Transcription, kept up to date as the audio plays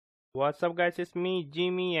What's up, guys? It's me,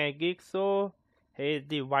 Jimmy, a Geek. So, here's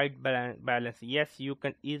the white balance. Yes, you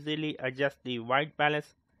can easily adjust the white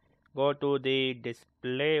balance. Go to the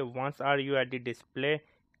display. Once are you at the display,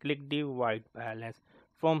 click the white balance.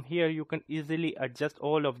 From here, you can easily adjust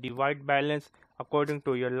all of the white balance according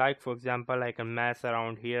to your like. For example, I can mess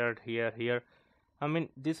around here, here. I mean,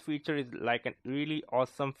 this feature is like a really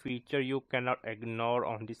awesome feature you cannot ignore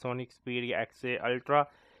on the Sony Xperia XA Ultra.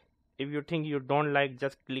 If you think you don't like,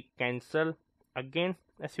 just click cancel again.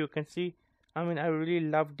 As you can see, I mean, I really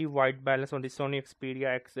love the white balance on the Sony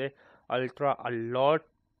Xperia XA Ultra a lot.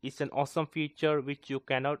 It's an awesome feature which you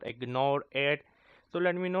cannot ignore it. So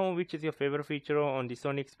let me know which is your favorite feature on the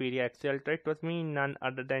Sony Xperia XA Ultra. It was me, none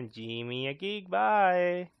other than Jimmy a Geek.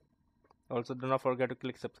 Bye. Also, do not forget to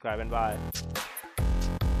click subscribe and bye.